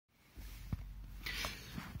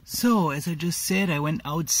So, as I just said, I went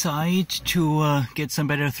outside to get some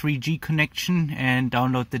better 3G connection and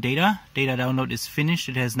download the data. Data download is finished.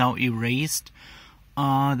 It has now erased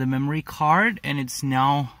the memory card, and it's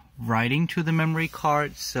now writing to the memory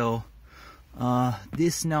card. So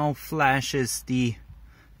this now flashes the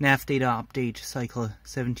navdata update cycle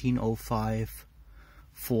 1705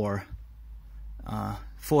 for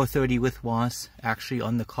 430 with was actually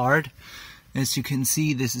on the card. As you can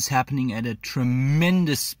see, this is happening at a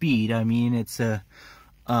tremendous speed. I mean, it's a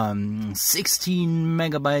 16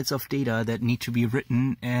 megabytes of data that need to be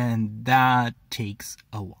written, and that takes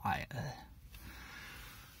a while.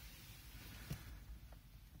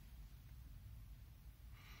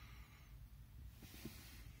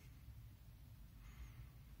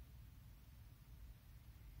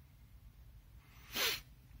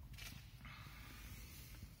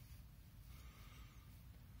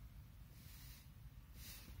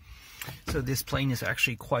 So this plane is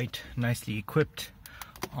actually quite nicely equipped.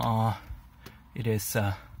 It is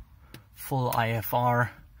full IFR,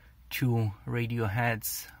 2 radio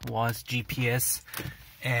heads, was GPS,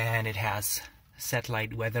 and it has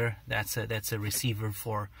satellite weather. That's a receiver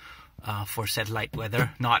for satellite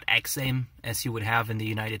weather, not XM as you would have in the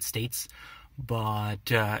United States, but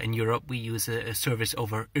in Europe we use a service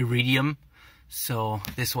over Iridium. So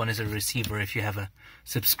this one is a receiver if you have a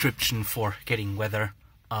subscription for getting weather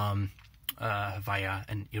via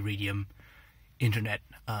an Iridium internet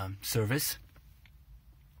service.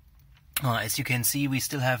 As you can see, we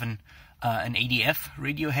still have an ADF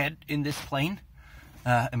radio head in this plane.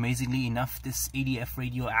 Amazingly enough, this ADF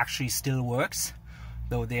radio actually still works,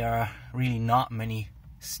 though there are really not many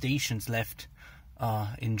stations left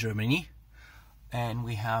in Germany. And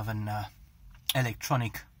we have an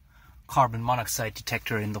electronic carbon monoxide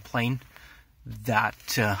detector in the plane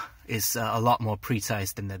that is a lot more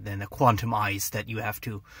precise than the quantum eyes that you have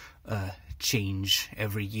to change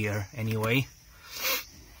every year anyway.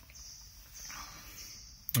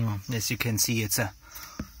 As you can see, it's a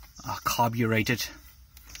carbureted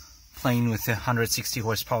plane with a 160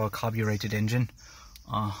 horsepower carbureted engine.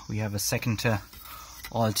 We have a second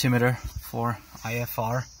altimeter for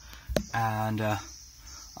IFR and a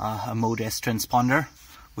Mode S transponder,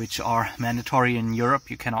 which are mandatory in Europe.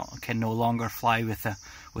 You can no longer fly with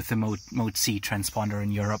the Mode C transponder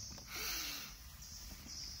in Europe.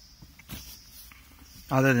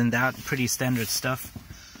 Other than that, pretty standard stuff.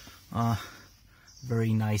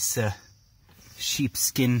 Very nice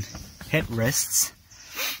sheepskin headrests.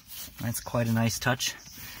 That's quite a nice touch.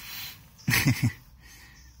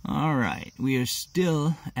 Alright, we are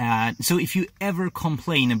still at... So if you ever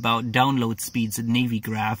complain about download speeds at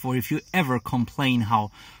Navigraph, or if you ever complain how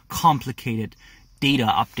complicated data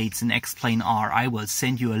updates in X-Plane are, I will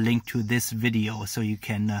send you a link to this video so you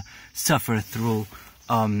can suffer through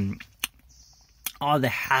all the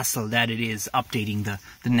hassle that it is updating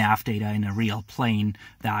the nav data in a real plane.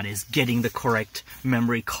 That is getting the correct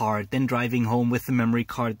memory card, then driving home with the memory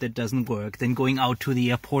card that doesn't work, then going out to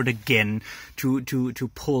the airport again to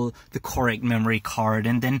pull the correct memory card,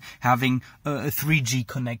 and then having a 3G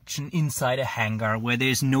connection inside a hangar where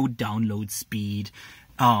there's no download speed.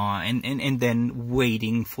 And then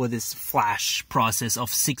waiting for this flash process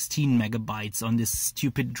of 16 megabytes on this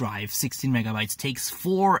stupid drive. 16 megabytes takes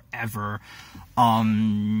forever.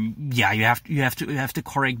 Yeah, you have to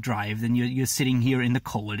correct drive. Then you're sitting here in the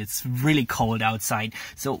cold. It's really cold outside.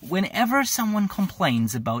 So whenever someone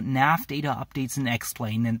complains about nav data updates in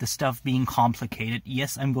X-Plane and the stuff being complicated,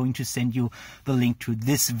 yes, I'm going to send you the link to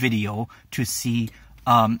this video to see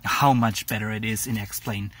how much better it is in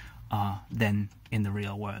X-Plane than in the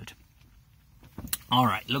real world.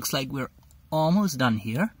 Alright, looks like we're almost done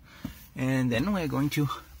here, and then we're going to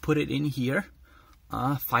put it in here,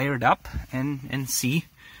 fire it up, and see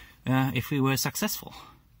if we were successful.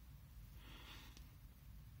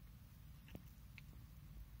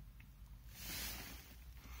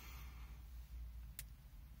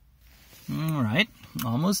 Alright,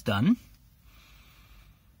 almost done.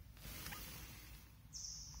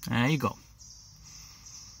 There you go.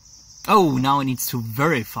 Oh, now it needs to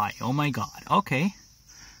verify. Oh my god. Okay.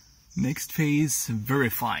 Next phase,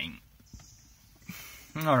 verifying.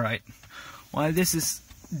 Alright. While this is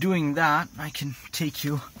doing that, I can take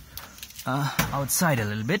you outside a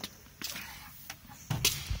little bit.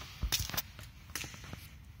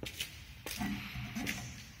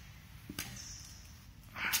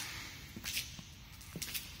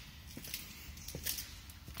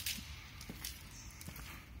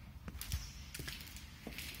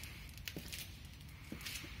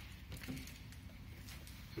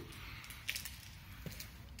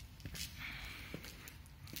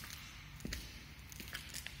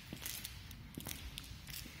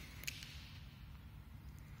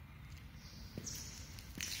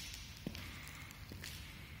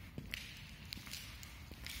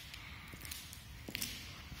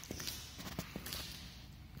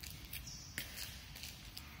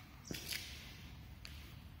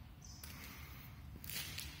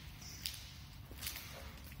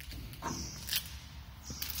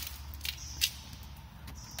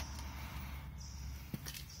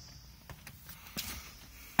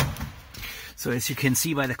 So as you can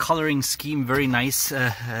see by the coloring scheme, very nice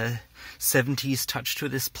 70s touch to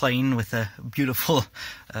this plane with a beautiful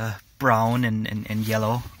brown and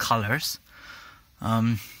yellow colors.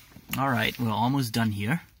 Alright, we're almost done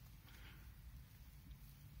here.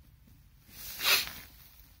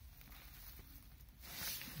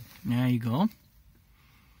 There you go.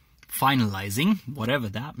 Finalizing, whatever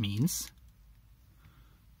that means.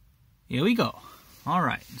 Here we go.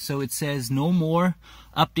 Alright, so it says no more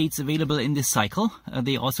updates available in this cycle.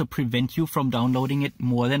 They also prevent you from downloading it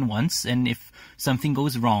more than once, and if something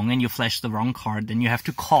goes wrong and you flash the wrong card, then you have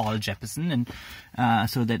to call Jeppesen and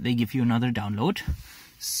so that they give you another download.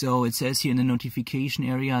 So it says here in the notification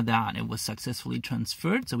area that it was successfully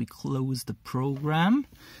transferred, so we close the program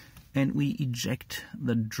and we eject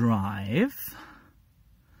the drive.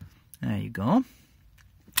 There you go.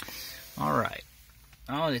 Alright,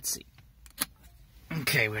 now let's see.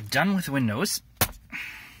 Okay, we're done with Windows.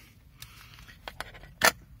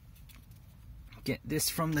 Get this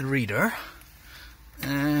from the reader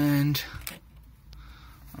and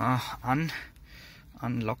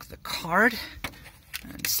unlock the card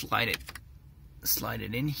and slide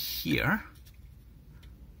it in here.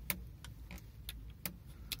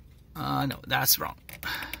 No, that's wrong.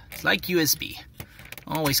 It's like USB.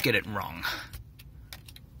 Always get it wrong.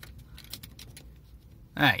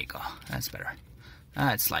 There you go. That's better.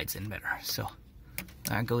 It slides in better. So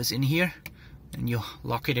that goes in here and you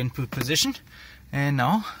lock it into position. And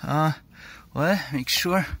now, well, make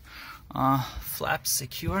sure flaps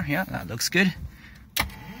secure. Yeah, that looks good.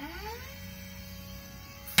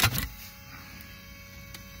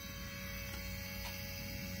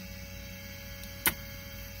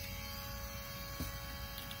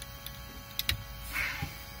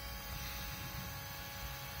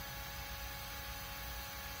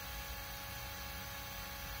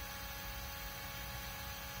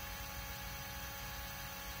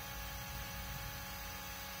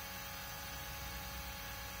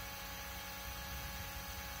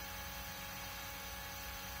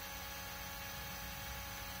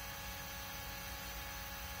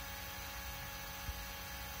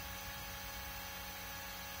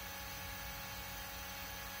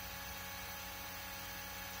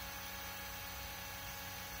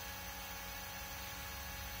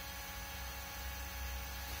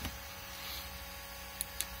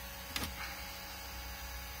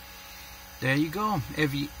 There you go.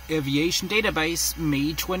 Aviation database,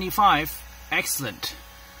 May 25. Excellent.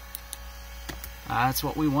 That's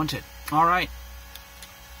what we wanted. All right.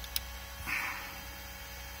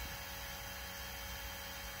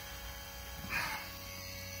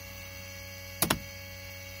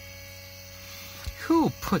 Who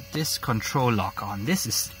put this control lock on? This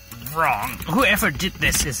is wrong. Whoever did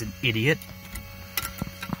this is an idiot.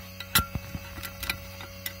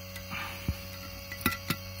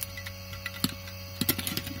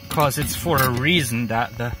 Because it's for a reason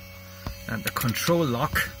that the control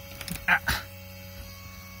lock.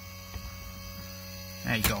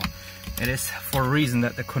 There you go. It is for a reason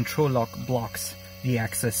that the control lock blocks the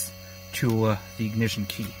access to the ignition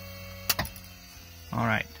key. All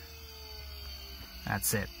right.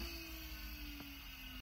 That's it.